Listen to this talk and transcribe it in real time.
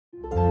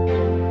Praise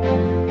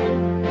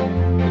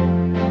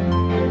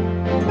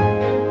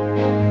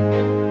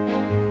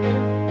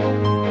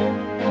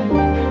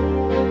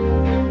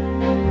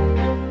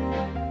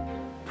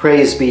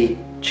be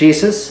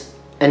Jesus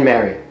and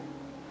Mary.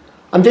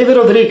 I'm David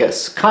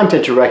Rodriguez,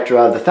 Content Director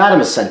of the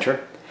Fatima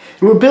Center,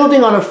 and we're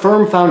building on a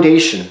firm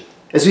foundation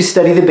as we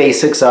study the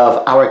basics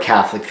of our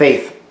Catholic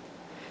faith.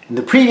 In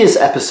the previous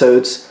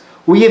episodes,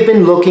 we have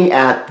been looking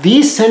at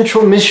the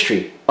central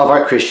mystery of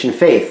our Christian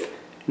faith,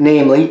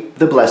 namely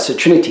the Blessed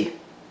Trinity.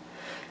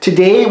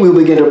 Today, we'll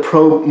begin to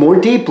probe more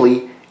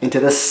deeply into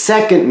the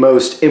second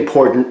most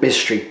important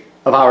mystery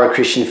of our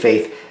Christian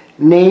faith,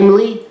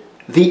 namely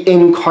the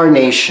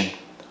Incarnation.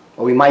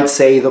 Or we might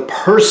say the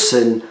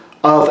person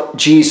of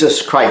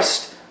Jesus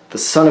Christ, the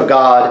Son of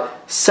God,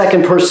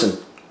 second person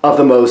of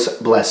the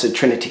most blessed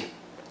Trinity.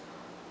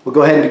 We'll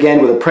go ahead and begin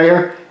with a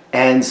prayer,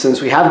 and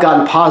since we have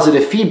gotten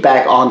positive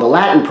feedback on the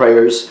Latin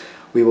prayers,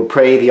 we will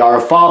pray the Our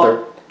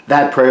Father,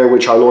 that prayer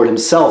which our Lord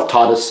himself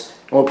taught us,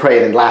 and we'll pray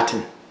it in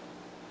Latin.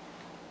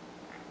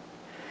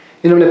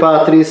 In nomine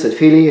Patris et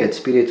Filii et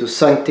Spiritus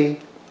Sancti.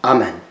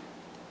 Amen.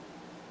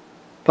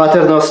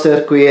 Pater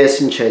noster qui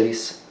es in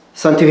celis,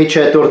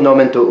 sanctificetur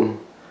nomen tuum,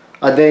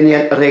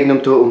 adveniat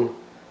regnum tuum,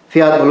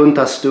 fiat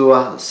voluntas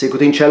tua,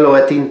 sicut in cielo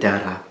et in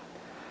terra.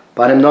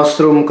 Panem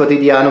nostrum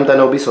quotidianum da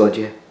nobis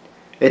hodie,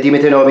 et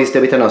dimite nobis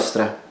debita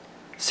nostra,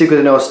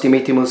 sicut nos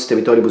dimitimus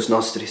debitoribus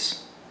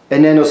nostris, et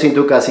ne nos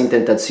inducas in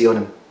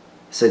tentationem,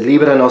 sed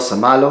libera nos a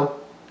malo.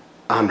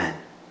 Amen.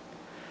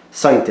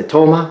 Sancte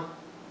Thoma,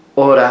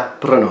 ora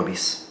pro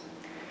nobis.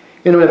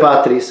 In nomine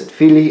Patris et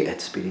Filii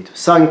et Spiritus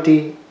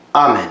Sancti.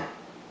 Amen.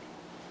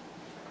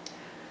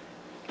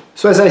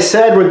 So as I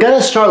said, we're going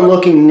to start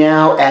looking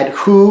now at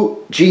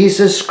who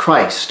Jesus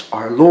Christ,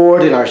 our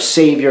Lord and our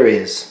Savior,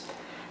 is.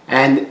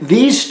 And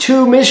these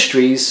two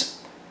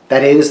mysteries,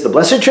 that is, the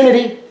Blessed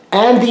Trinity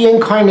and the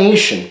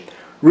Incarnation,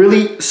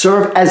 really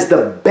serve as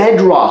the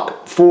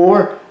bedrock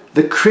for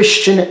the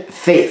Christian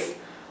faith.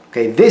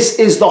 Okay, this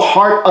is the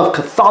heart of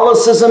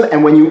Catholicism,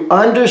 and when you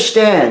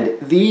understand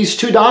these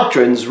two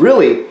doctrines,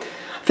 really,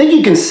 I think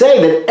you can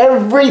say that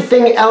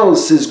everything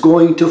else is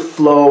going to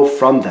flow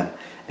from them.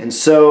 And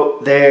so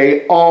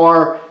they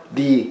are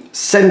the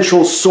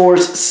central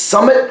source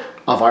summit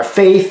of our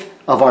faith,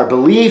 of our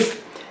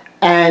belief,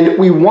 and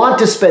we want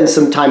to spend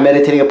some time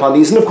meditating upon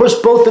these. And of course,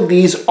 both of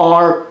these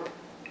are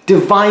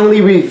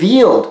divinely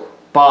revealed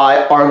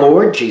by our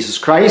Lord Jesus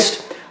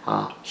Christ.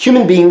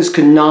 Human beings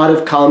could not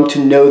have come to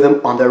know them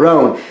on their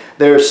own.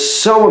 They're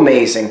so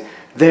amazing.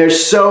 They're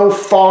so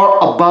far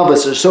above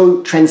us. They're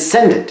so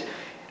transcendent.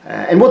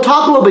 And we'll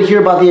talk a little bit here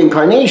about the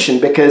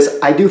Incarnation, because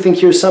I do think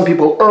here some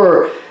people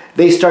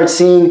they start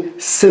seeing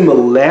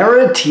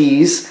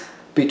similarities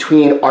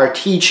between our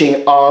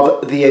teaching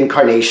of the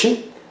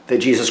Incarnation, that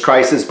Jesus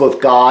Christ is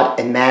both God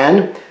and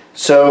man.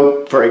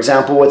 So, for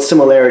example, what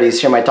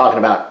similarities here am I talking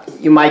about?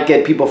 You might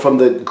get people from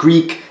the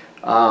Greek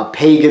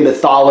pagan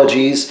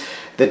mythologies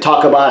that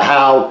talk about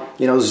how,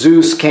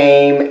 Zeus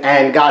came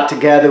and got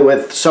together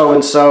with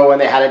so-and-so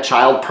and they had a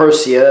child,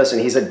 Perseus,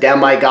 and he's a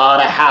demigod,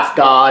 a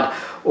half-god,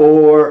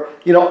 or,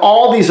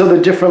 all these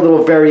other different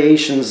little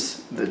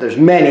variations. There's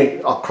many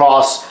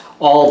across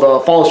all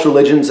the false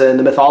religions and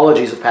the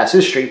mythologies of past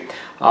history.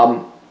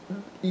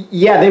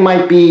 Yeah, they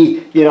might be,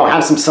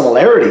 have some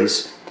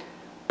similarities,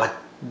 but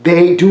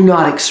they do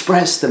not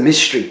express the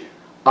mystery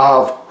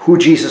of who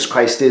Jesus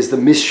Christ is, the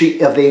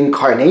mystery of the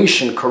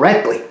Incarnation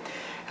correctly.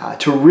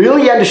 To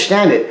really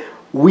understand it,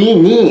 we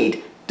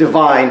need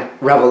divine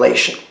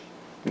revelation.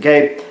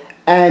 Okay?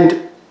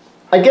 And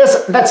I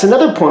guess that's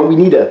another point we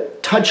need to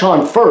touch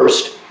on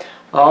first,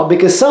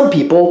 because some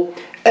people,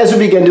 as we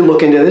begin to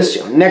look into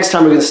this, next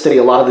time we're going to study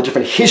a lot of the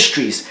different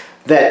histories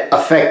that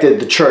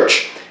affected the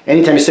church.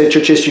 Anytime you study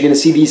church history, you're going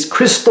to see these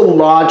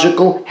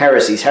Christological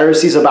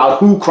heresies about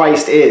who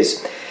Christ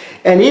is.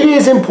 And it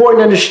is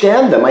important to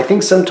understand them. I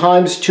think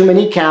sometimes too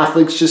many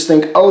Catholics just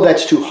think, oh,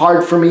 that's too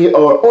hard for me,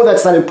 or oh,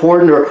 that's not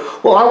important, or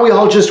well, aren't we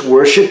all just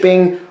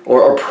worshiping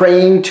or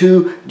praying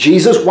to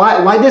Jesus?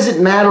 Why does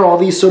it matter all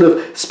these sort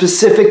of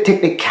specific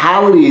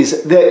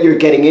technicalities that you're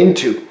getting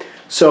into?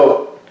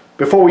 So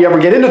before we ever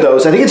get into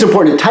those, I think it's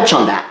important to touch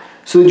on that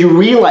so that you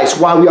realize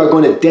why we are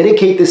going to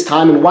dedicate this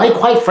time and why,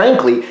 quite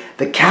frankly,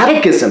 the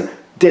Catechism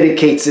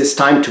dedicates this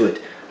time to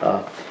it.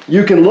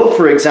 You can look,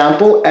 for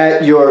example,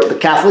 at the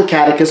Catholic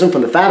Catechism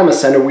from the Fatima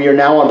Center. We are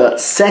now on the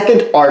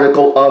second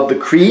article of the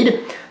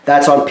Creed.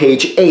 That's on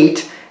page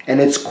 8,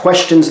 and it's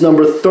questions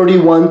number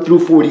 31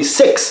 through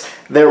 46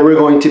 that we're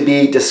going to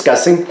be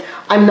discussing.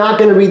 I'm not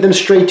going to read them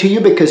straight to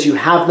you because you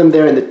have them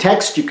there in the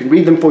text. You can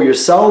read them for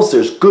yourselves.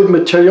 There's good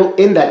material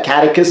in that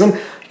catechism.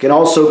 You can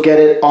also get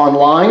it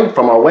online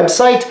from our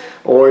website,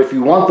 or if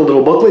you want the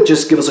little booklet,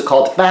 just give us a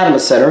call to Fatima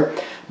Center.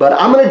 But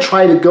I'm going to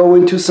try to go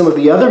into some of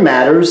the other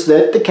matters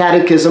that the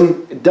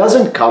catechism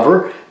doesn't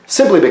cover,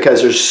 simply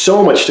because there's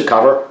so much to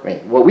cover. I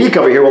mean, what we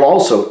cover here will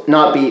also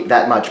not be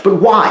that much. But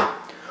why?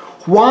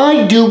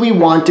 Why do we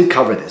want to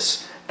cover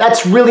this?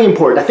 That's really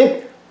important. I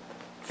think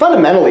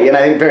fundamentally, and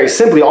I think very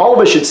simply, all of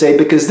us should say,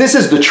 because this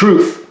is the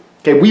truth.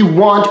 Okay, we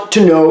want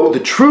to know the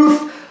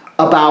truth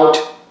about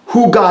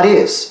who God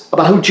is,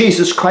 about who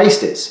Jesus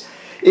Christ is.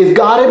 If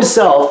God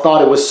himself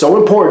thought it was so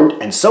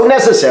important and so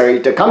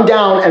necessary to come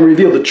down and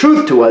reveal the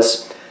truth to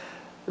us,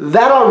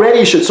 that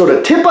already should sort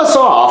of tip us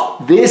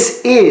off.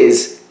 This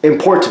is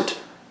important.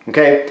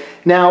 Okay?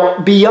 Now,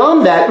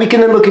 beyond that, we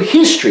can then look at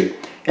history.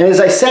 And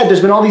as I said,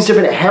 there's been all these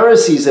different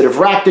heresies that have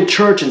racked the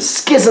church and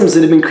schisms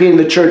that have been created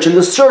in the church. And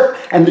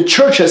the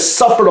church has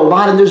suffered a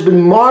lot, and there's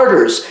been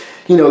martyrs,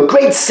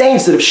 great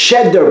saints that have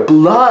shed their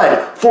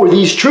blood for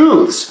these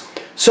truths.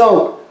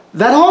 So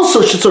that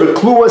also should sort of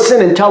clue us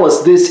in and tell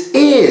us this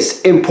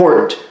is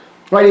important.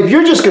 Right? If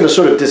you're just going to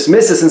sort of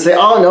dismiss this and say,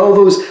 oh no,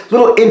 those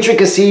little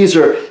intricacies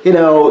or,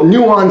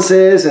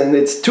 nuances and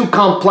it's too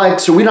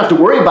complex or we don't have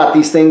to worry about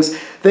these things,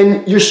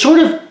 then you're sort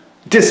of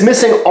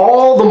dismissing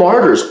all the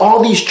martyrs,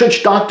 all these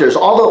church doctors,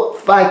 all the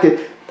fact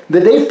that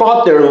they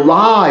fought their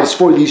lives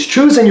for these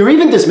truths, and you're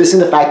even dismissing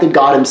the fact that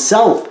God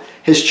himself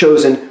has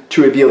chosen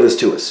to reveal this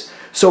to us.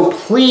 So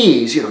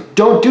please,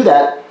 don't do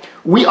that.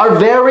 We are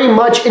very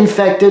much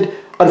infected,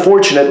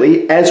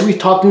 unfortunately, as we've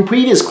talked in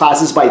previous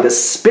classes, by the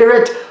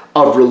spirit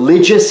of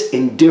religious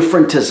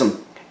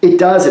indifferentism.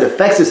 It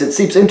affects us, it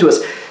seeps into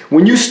us.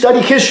 When you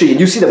study history and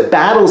you see the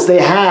battles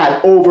they had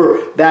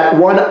over that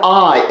one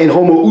eye in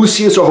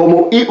homoousios or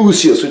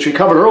homoiousios, which we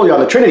covered earlier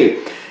on the Trinity,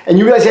 and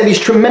you realize they had these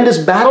tremendous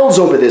battles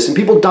over this and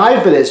people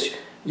died for this,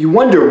 you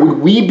wonder, would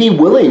we be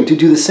willing to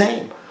do the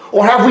same?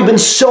 Or have we been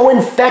so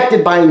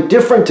infected by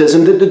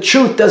indifferentism that the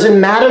truth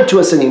doesn't matter to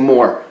us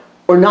anymore,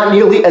 or not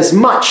nearly as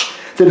much?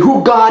 That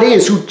who God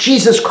is, who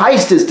Jesus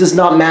Christ is, does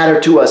not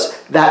matter to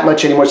us that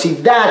much anymore. See,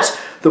 that's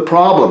the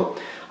problem.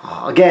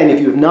 Again, if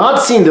you have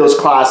not seen those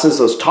classes,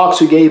 those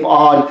talks we gave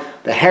on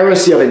the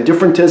heresy of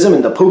indifferentism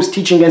and the Pope's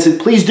teaching against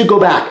it, please do go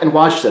back and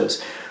watch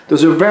those.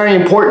 Those are very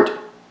important.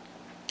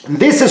 And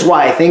this is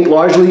why I think,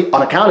 largely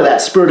on account of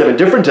that spirit of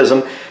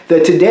indifferentism,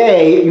 that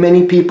today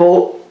many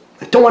people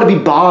don't want to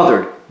be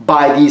bothered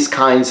by these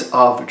kinds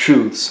of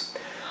truths.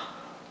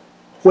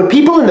 What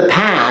people in the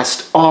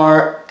past,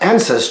 our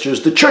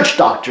ancestors, the church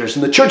doctors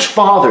and the church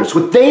fathers,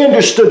 what they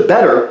understood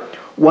better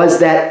was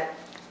that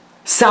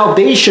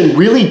salvation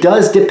really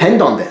does depend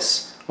on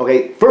this.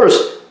 Okay,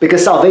 first,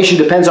 because salvation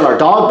depends on our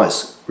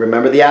dogmas.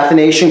 Remember the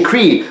Athanasian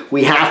Creed.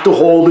 We have to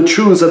hold the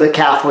truths of the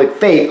Catholic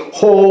faith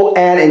whole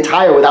and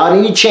entire, without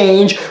any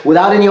change,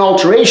 without any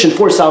alteration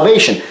for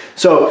salvation.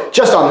 So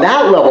just on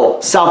that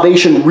level,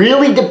 salvation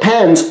really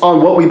depends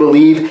on what we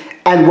believe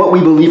and what we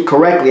believe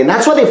correctly. And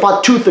that's why they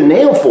fought tooth and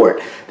nail for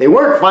it. They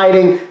weren't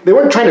fighting, they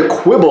weren't trying to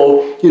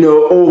quibble,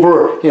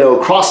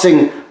 over,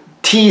 crossing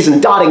T's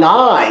and dotting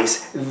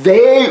I's.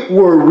 They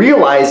were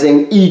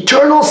realizing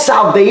eternal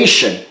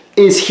salvation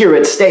is here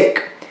at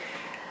stake.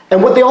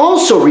 And what they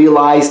also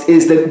realized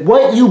is that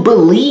what you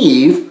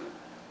believe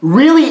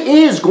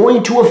really is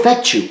going to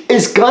affect you,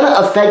 is going to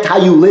affect how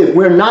you live.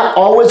 We're not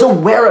always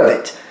aware of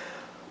it.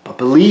 But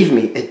believe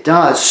me, it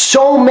does.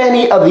 So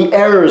many of the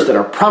errors that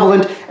are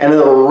prevalent and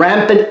that are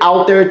rampant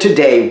out there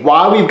today,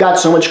 why we've got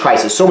so much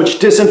crisis, so much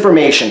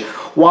disinformation,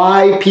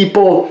 why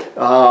people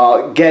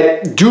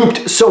get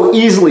duped so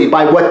easily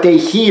by what they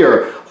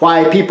hear,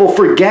 why people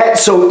forget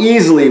so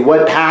easily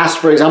what past,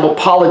 for example,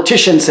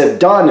 politicians have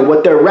done and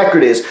what their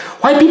record is,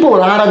 why people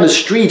are out on the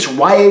streets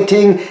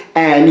rioting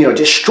and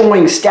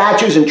destroying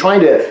statues and trying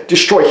to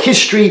destroy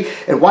history,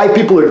 and why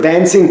people are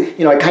advancing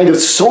a kind of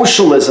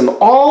socialism.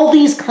 All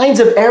these kinds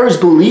of errors,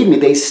 believe me,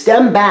 they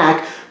stem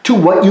back to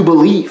what you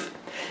believe.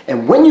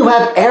 And when you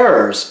have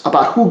errors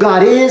about who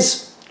God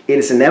is, it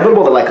is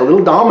inevitable that, like a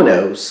little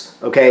dominoes,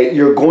 okay,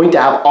 you're going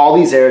to have all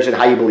these errors in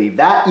how you believe.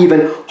 That even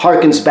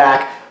harkens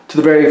back to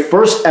the very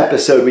first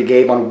episode we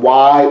gave on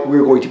why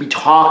we're going to be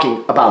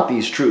talking about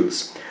these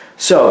truths.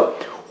 So,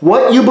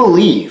 what you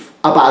believe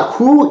about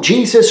who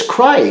Jesus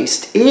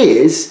Christ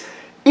is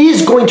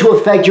going to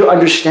affect your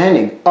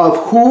understanding of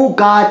who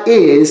God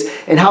is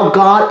and how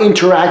God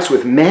interacts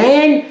with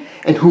man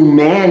and who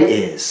man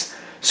is.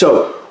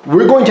 So,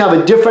 we're going to have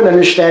a different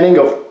understanding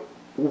of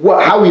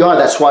how we are.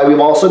 That's why we've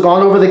also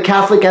gone over the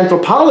Catholic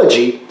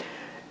anthropology.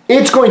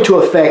 It's going to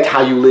affect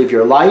how you live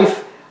your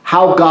life,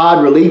 how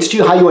God relates to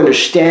you, how you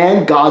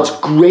understand God's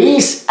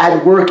grace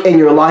at work in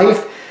your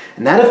life.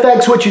 And that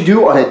affects what you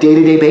do on a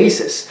day-to-day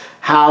basis,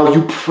 how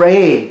you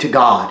pray to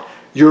God,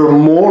 your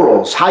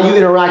morals, how you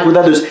interact with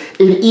others.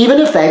 It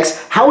even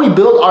affects how we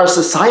build our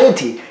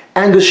society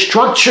and the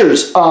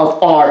structures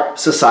of our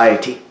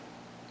society.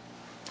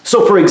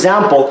 So for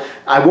example,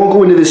 I won't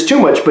go into this too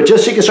much, but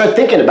just so you can start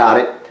thinking about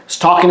it, I was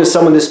talking to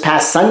someone this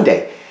past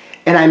Sunday,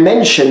 and I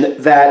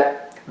mentioned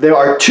that there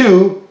are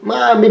two,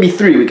 maybe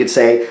three we could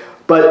say,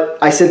 but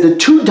I said the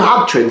two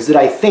doctrines that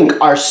I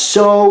think are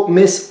so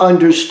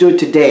misunderstood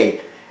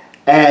today,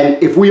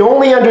 and if we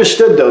only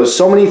understood those,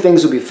 so many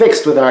things would be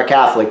fixed within our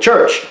Catholic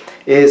Church,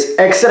 is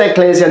ex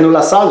ecclesia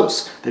nulla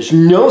salus. There's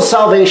no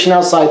salvation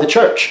outside the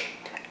church.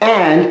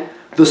 And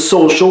the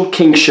social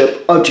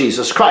kingship of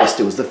Jesus Christ.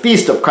 It was the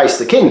feast of Christ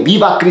the King,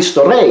 Viva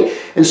Cristo Rey.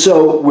 And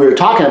so we're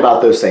talking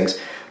about those things.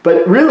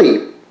 But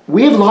really,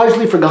 we have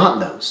largely forgotten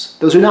those.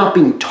 Those are not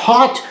being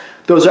taught.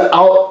 Those are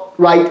out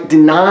outright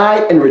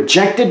denied and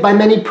rejected by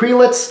many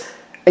prelates,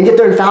 and yet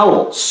they're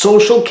infallible.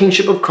 Social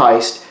kingship of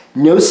Christ,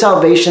 no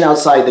salvation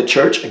outside the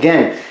church.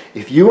 Again,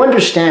 if you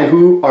understand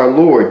who our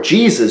Lord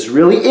Jesus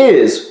really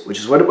is, which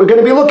is what we're going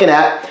to be looking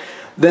at,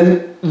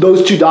 then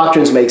those two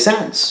doctrines make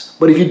sense.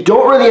 But if you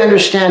don't really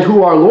understand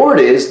who our Lord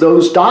is,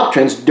 those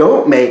doctrines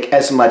don't make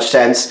as much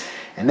sense,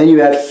 and then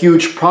you have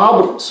huge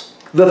problems.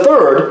 The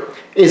third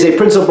is a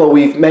principle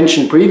we've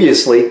mentioned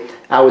previously.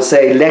 I would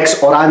say lex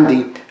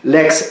orandi,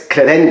 lex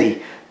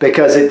credendi,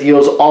 because it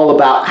deals all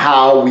about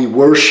how we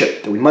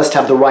worship, that we must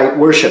have the right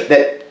worship,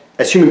 that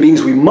as human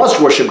beings we must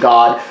worship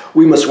God,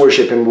 we must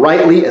worship Him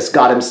rightly as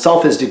God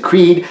Himself has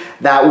decreed.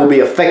 That will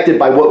be affected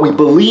by what we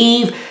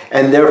believe,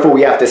 and therefore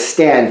we have to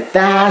stand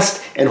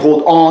fast and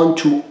hold on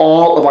to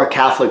all of our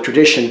Catholic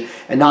tradition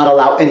and not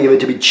allow any of it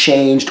to be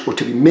changed or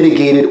to be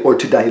mitigated or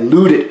to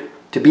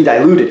be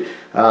diluted.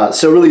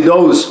 So really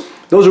those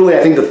are really,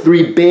 I think, the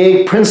three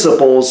big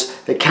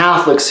principles that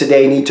Catholics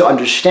today need to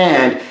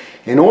understand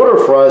in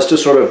order for us to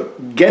sort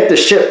of get the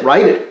ship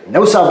righted.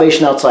 No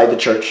salvation outside the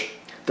church,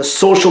 the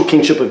social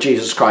kingship of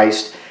Jesus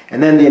Christ,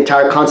 and then the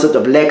entire concept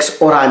of lex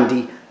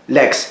orandi,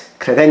 lex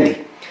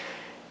credendi.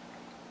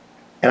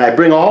 And I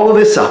bring all of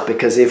this up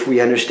because if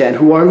we understand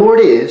who our Lord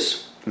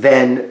is,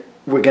 then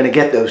we're going to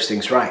get those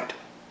things right.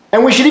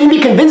 And we should even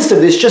be convinced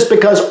of this just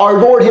because our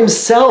Lord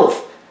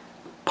Himself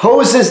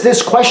poses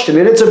this question,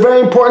 and it's a very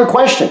important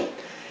question.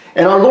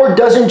 And our Lord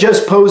doesn't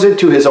just pose it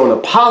to His own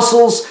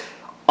apostles.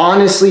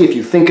 Honestly, if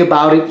you think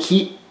about it,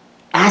 He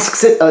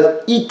asks it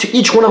to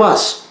each one of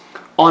us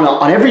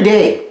on every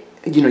day.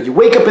 You know, you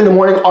wake up in the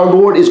morning, our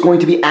Lord is going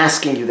to be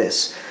asking you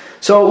this.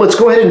 So let's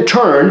go ahead and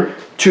turn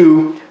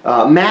to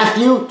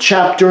Matthew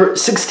chapter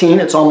 16.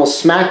 It's almost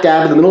smack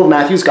dab in the middle of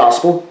Matthew's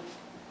gospel.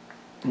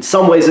 In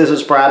some ways, this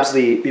is perhaps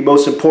the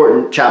most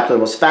important chapter, the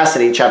most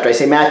fascinating chapter. I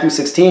say Matthew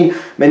 16.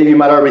 Many of you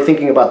might already be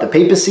thinking about the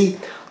papacy.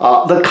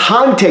 The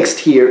context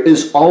here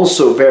is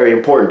also very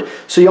important.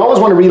 So you always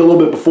want to read a little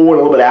bit before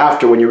and a little bit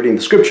after when you're reading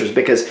the scriptures,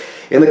 because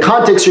in the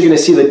context you're going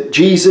to see that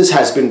Jesus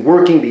has been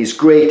working these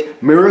great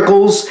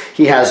miracles.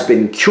 He has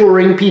been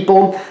curing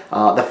people.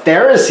 The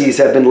Pharisees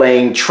have been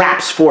laying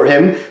traps for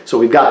Him. So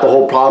we've got the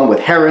whole problem with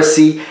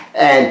heresy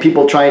and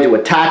people trying to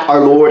attack our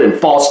Lord and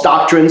false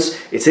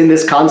doctrines. It's in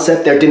this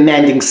concept. They're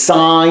demanding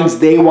signs.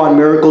 They want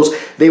miracles.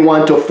 They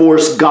want to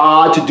force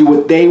God to do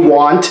what they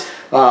want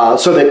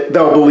so that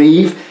they'll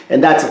believe.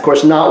 And that's, of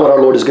course, not what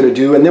our Lord is going to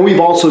do. And then we've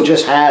also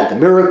just had the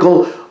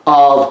miracle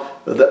of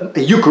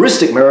the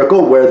Eucharistic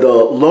miracle where the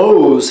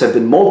loaves have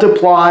been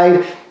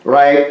multiplied,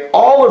 right?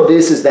 All of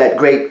this is that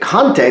great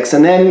context.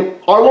 And then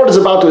our Lord is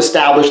about to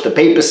establish the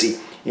papacy,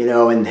 you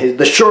know, and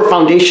the sure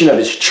foundation of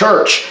His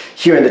church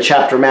here in the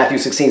chapter of Matthew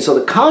 16. So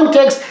the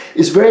context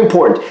is very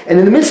important. And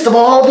in the midst of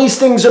all these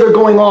things that are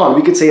going on,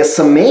 we could say a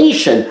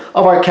summation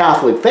of our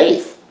Catholic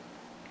faith.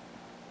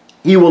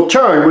 He will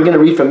turn, we're going to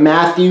read from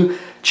Matthew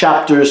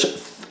chapter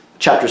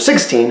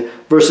 16,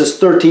 verses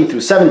 13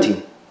 through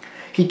 17.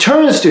 He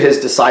turns to His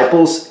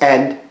disciples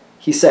and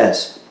He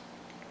says,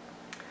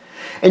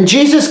 "And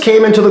Jesus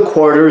came into the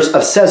quarters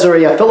of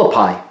Caesarea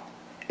Philippi,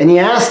 and He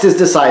asked His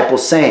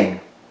disciples,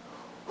 saying,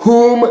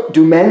 'Whom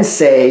do men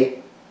say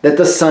that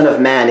the Son of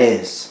Man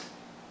is?'"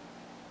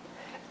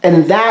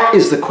 And that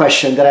is the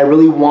question that I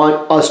really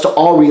want us to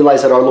all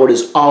realize that our Lord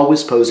is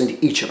always posing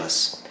to each of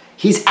us.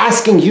 He's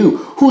asking you,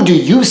 who do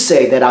you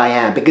say that I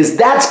am? Because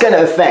that's going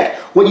to affect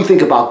what you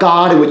think about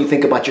God and what you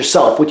think about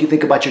yourself, what you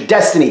think about your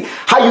destiny,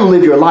 how you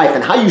live your life,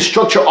 and how you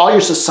structure all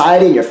your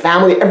society and your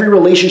family, every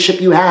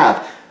relationship you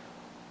have.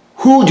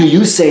 Who do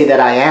you say that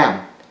I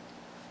am?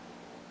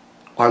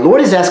 Our Lord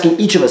is asking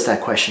each of us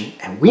that question,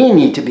 and we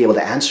need to be able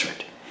to answer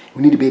it.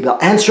 We need to be able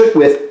to answer it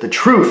with the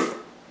truth.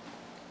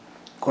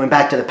 Going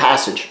back to the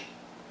passage.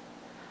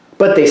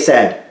 "But they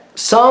said,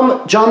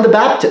 some John the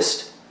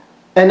Baptist,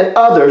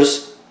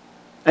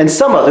 and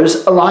some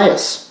others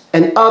Elias,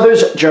 and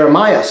others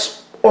Jeremiah,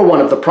 or one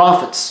of the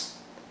prophets.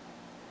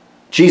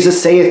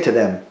 Jesus saith to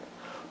them,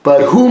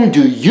 'But whom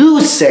do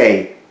you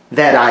say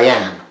that I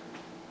am?'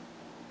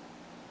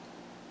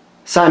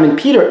 Simon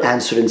Peter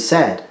answered and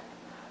said,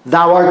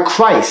 'Thou art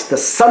Christ, the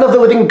Son of the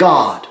living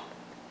God.'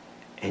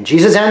 And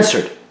Jesus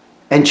answering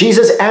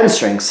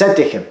said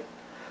to him,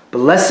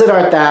 'Blessed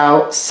art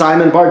thou,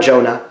 Simon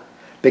Bar-Jonah,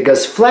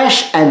 because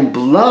flesh and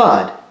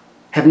blood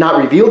have not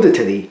revealed it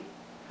to thee,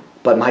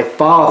 but my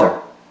Father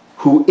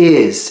who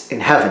is in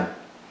heaven.'"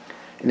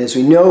 And as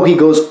we know, he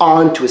goes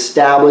on to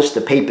establish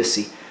the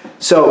papacy.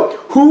 So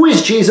who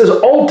is Jesus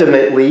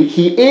ultimately?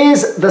 He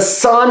is the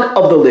Son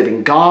of the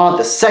living God,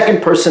 the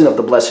second person of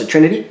the Blessed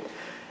Trinity.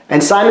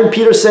 And Simon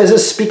Peter says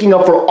this, speaking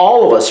up for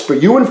all of us, for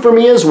you and for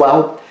me as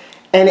well.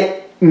 And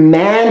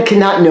man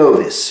cannot know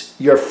this.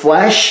 Your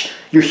flesh,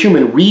 your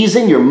human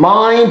reason, your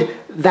mind,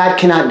 that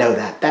cannot know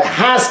that. That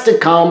has to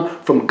come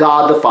from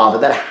God the Father.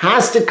 That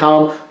has to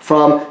come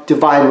from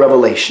divine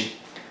revelation.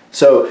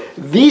 So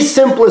the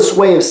simplest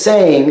way of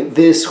saying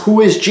this,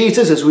 who is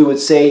Jesus, as we would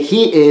say,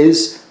 He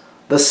is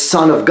the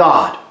Son of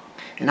God.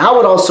 And I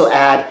would also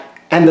add,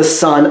 and the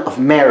Son of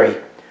Mary,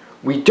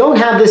 We don't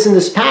have this in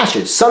this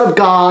passage, Son of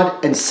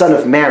God and Son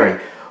of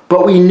Mary.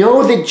 But we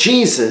know that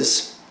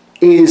Jesus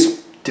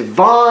is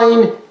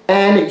divine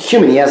and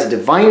human. He has a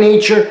divine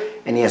nature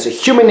and he has a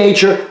human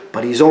nature,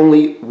 but he's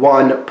only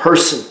one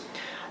person.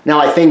 Now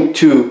I think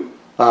to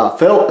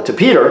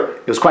Peter,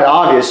 it was quite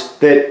obvious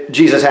that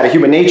Jesus had a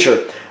human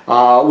nature,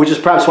 which is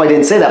perhaps why I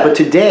didn't say that. But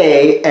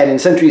today, and in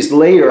centuries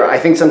later, I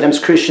think sometimes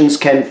Christians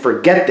can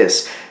forget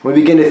this. We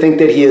begin to think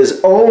that he is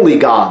only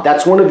God.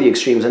 That's one of the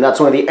extremes, and that's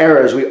one of the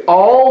errors. We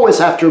always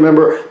have to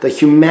remember the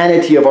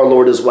humanity of our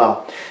Lord as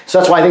well. So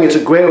that's why I think it's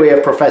a great way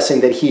of professing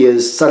that he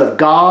is Son of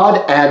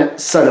God and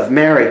Son of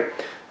Mary.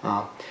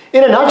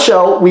 In a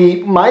nutshell,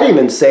 we might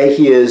even say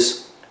he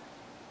is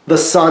the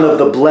Son of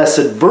the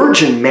Blessed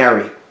Virgin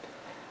Mary.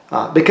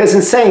 Because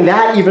in saying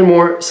that even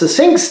more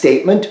succinct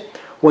statement,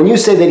 when you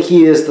say that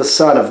he is the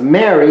Son of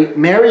Mary,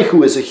 Mary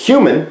who is a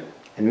human,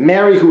 and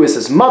Mary who is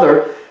his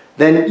mother,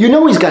 then you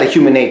know he's got a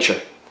human nature.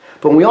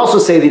 But when we also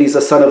say that he's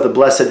the Son of the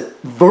Blessed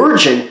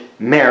Virgin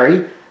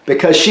Mary,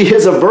 because she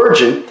is a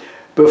virgin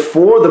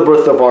before the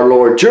birth of our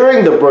Lord,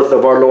 during the birth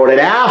of our Lord, and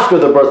after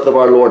the birth of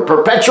our Lord,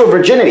 perpetual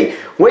virginity.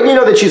 When you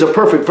know that she's a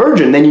perfect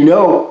virgin, then you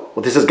know,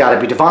 well, this has got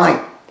to be divine.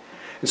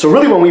 And so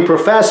really when we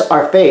profess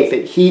our faith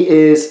that he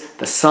is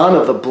the Son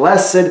of the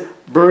Blessed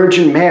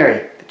Virgin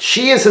Mary, that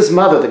she is his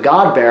mother, the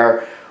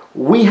God-bearer,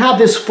 we have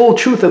this full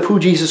truth of who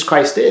Jesus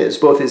Christ is,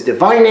 both his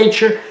divine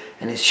nature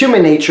and his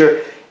human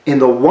nature in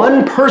the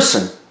one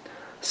person,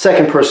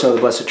 second person of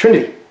the Blessed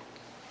Trinity.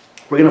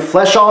 We're going to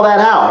flesh all that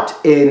out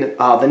in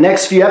the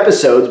next few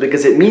episodes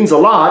because it means a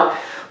lot.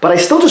 But I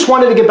still just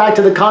wanted to get back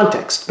to the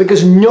context,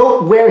 because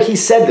note where he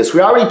said this. We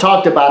already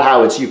talked about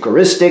how it's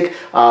Eucharistic.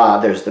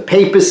 There's the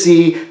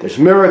papacy, there's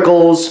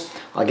miracles.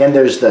 Again,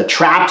 there's the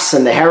traps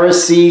and the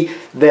heresy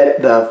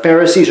that the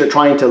Pharisees are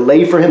trying to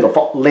lay for him,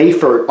 lay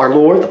for our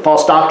Lord, the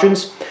false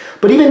doctrines.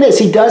 But even this,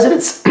 he does it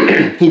at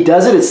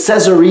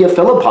Caesarea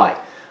Philippi.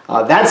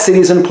 That city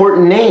is an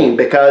important name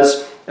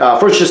because,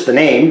 first just the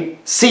name,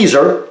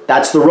 Caesar,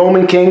 that's the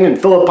Roman king,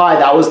 and Philippi,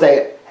 that was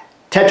the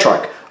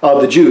tetrarch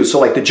of the Jews, so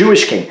like the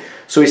Jewish king.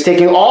 So he's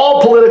taking all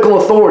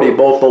political authority,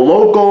 both the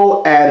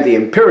local and the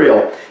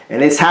imperial,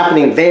 and it's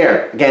happening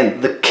there.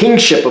 Again, the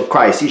kingship of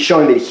Christ. He's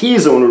showing that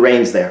he's the one who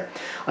reigns there.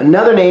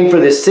 Another name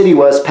for this city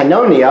was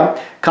Pannonia,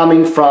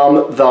 coming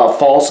from the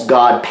false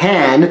god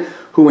Pan,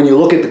 who when you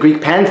look at the Greek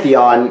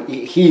pantheon,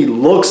 he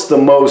looks the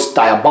most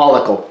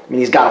diabolical. I mean,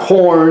 he's got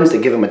horns,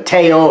 they give him a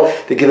tail,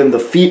 they give him the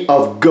feet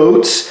of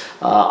goats.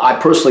 I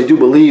personally do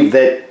believe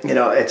that,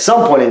 at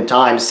some point in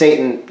time,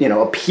 Satan,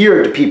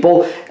 appeared to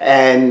people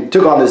and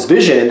took on this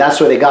vision, and that's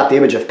where they got the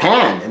image of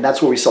Pan, and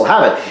that's where we still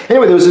have it.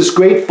 Anyway, there was this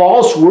great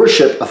false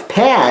worship of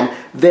Pan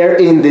there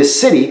in this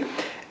city,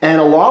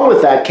 and along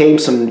with that came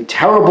some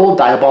terrible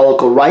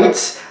diabolical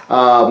rites,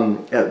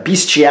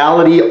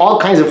 bestiality, all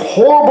kinds of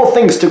horrible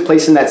things took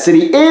place in that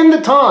city in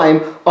the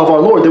time of our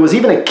Lord. There was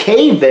even a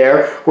cave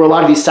there where a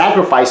lot of these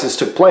sacrifices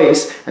took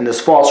place and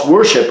this false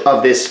worship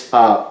of this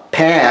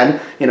Pan,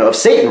 of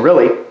Satan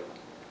really.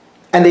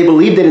 And they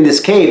believed that in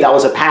this cave that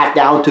was a path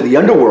down to the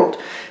underworld.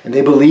 And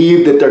they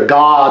believed that their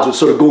gods would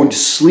sort of go into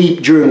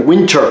sleep during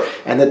winter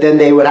and that then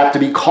they would have to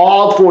be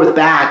called forth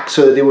back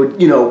so that they would,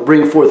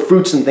 bring forth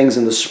fruits and things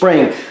in the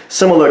spring,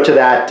 similar to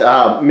that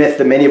myth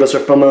that many of us are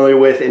familiar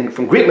with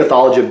from Greek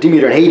mythology of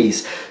Demeter and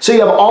Hades. So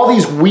you have all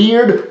these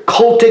weird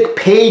cultic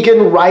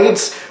pagan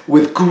rites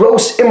with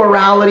gross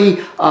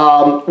immorality,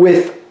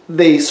 with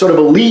the sort of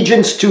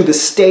allegiance to the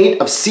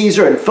state of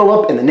Caesar and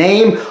Philip in the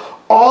name.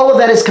 All of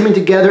that is coming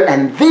together,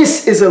 and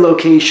this is a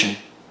location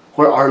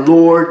where our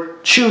Lord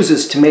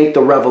chooses to make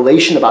the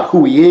revelation about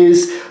who he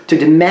is, to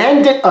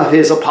demand it of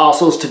his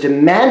apostles, to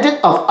demand it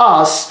of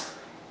us,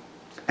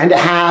 and to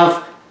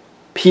have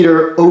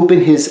Peter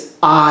open his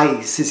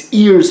eyes, his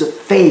ears of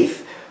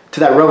faith to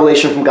that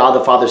revelation from God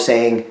the Father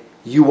saying,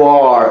 "You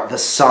are the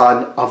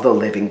Son of the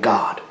living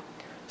God."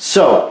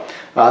 So,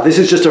 this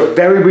is just a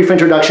very brief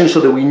introduction so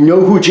that we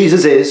know who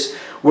Jesus is.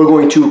 We're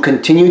going to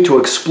continue to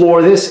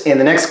explore this in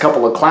the next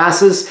couple of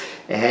classes,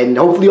 and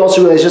hopefully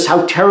also realize just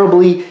how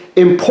terribly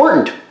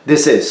important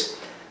this is.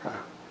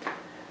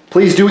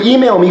 Please do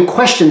email me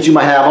questions you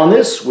might have on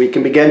this. We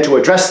can begin to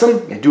address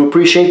them. I do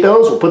appreciate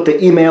those. We'll put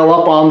the email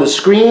up on the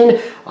screen.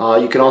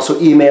 You can also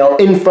email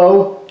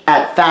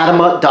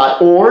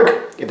info@fatima.org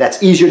if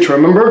that's easier to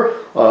remember.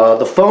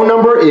 The phone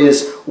number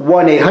is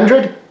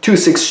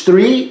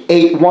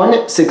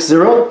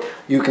 1-800-263-8160.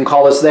 You can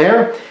call us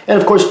there. And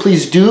of course,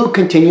 please do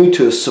continue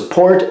to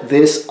support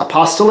this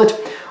apostolate.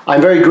 I'm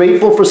very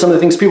grateful for some of the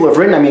things people have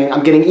written. I mean,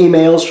 I'm getting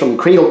emails from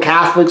cradle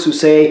Catholics who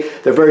say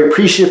they're very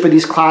appreciative for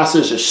these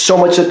classes. There's so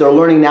much that they're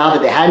learning now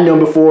that they hadn't known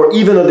before,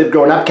 even though they've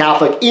grown up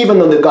Catholic, even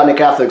though they've gone to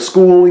Catholic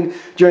schooling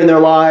during their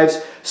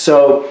lives.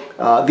 So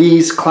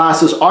these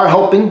classes are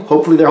helping.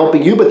 Hopefully they're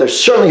helping you, but they're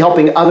certainly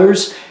helping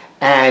others.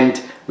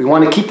 And we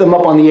want to keep them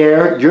up on the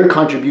air. Your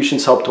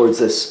contributions help towards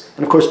this.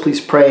 And of course,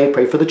 please pray.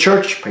 Pray for the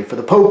Church. Pray for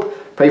the Pope.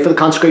 Pray for the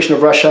consecration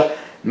of Russia.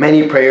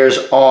 Many prayers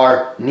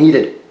are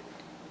needed.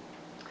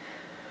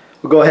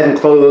 We'll go ahead and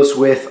close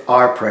with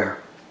our prayer.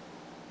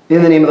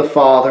 In the name of the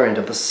Father, and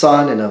of the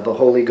Son, and of the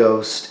Holy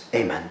Ghost.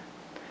 Amen.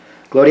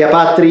 Gloria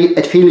Patri,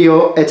 et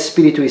Filio, et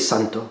Spiritui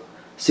Sancto,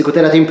 sicut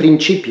erat in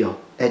principio,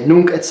 et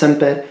nunc et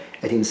semper,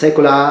 et in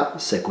saecula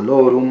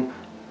saeculorum.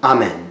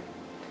 Amen.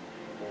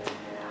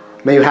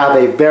 May you have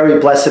a very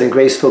blessed and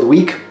grace-filled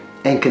week,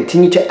 and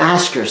continue to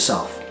ask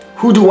yourself,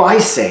 who do I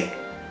say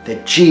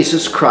that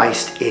Jesus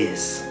Christ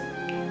is?